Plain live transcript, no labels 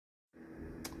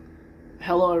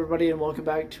Hello everybody and welcome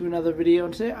back to another video,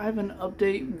 and today I have an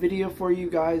update video for you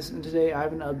guys, and today I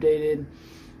have an updated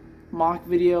mock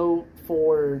video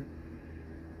for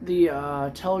the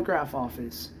Telegraph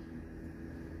office.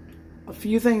 A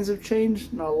few things have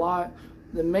changed, not a lot.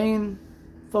 The main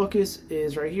focus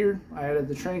is right here. I added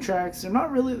the train tracks. They're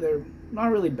not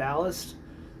really ballast.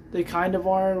 They kind of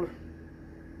are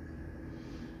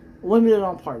limited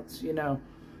on parts, you know,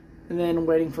 and then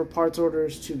waiting for parts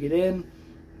orders to get in.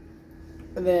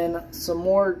 And then some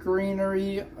more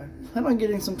greenery. I plan on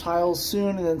getting some tiles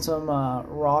soon, and then some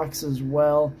rocks as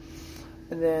well.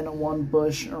 And then one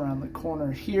bush around the corner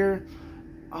here.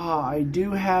 I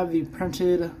do have the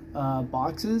printed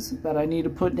boxes that I need to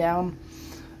put down.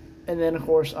 And then, of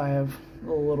course, I have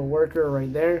a little worker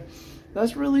right there.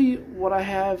 That's really what I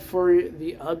have for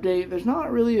the update. There's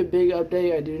not really a big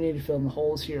update. I do need to fill in the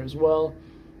holes here as well.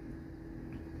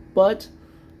 But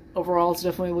overall, it's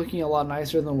definitely looking a lot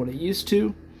nicer than what it used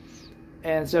to.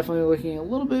 And it's definitely looking a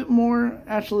little bit more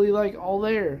actually like all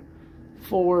there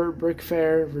for Brick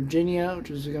Fair, Virginia, which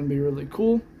is going to be really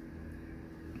cool.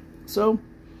 So,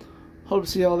 hope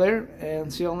to see y'all there,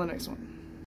 and see y'all in the next one.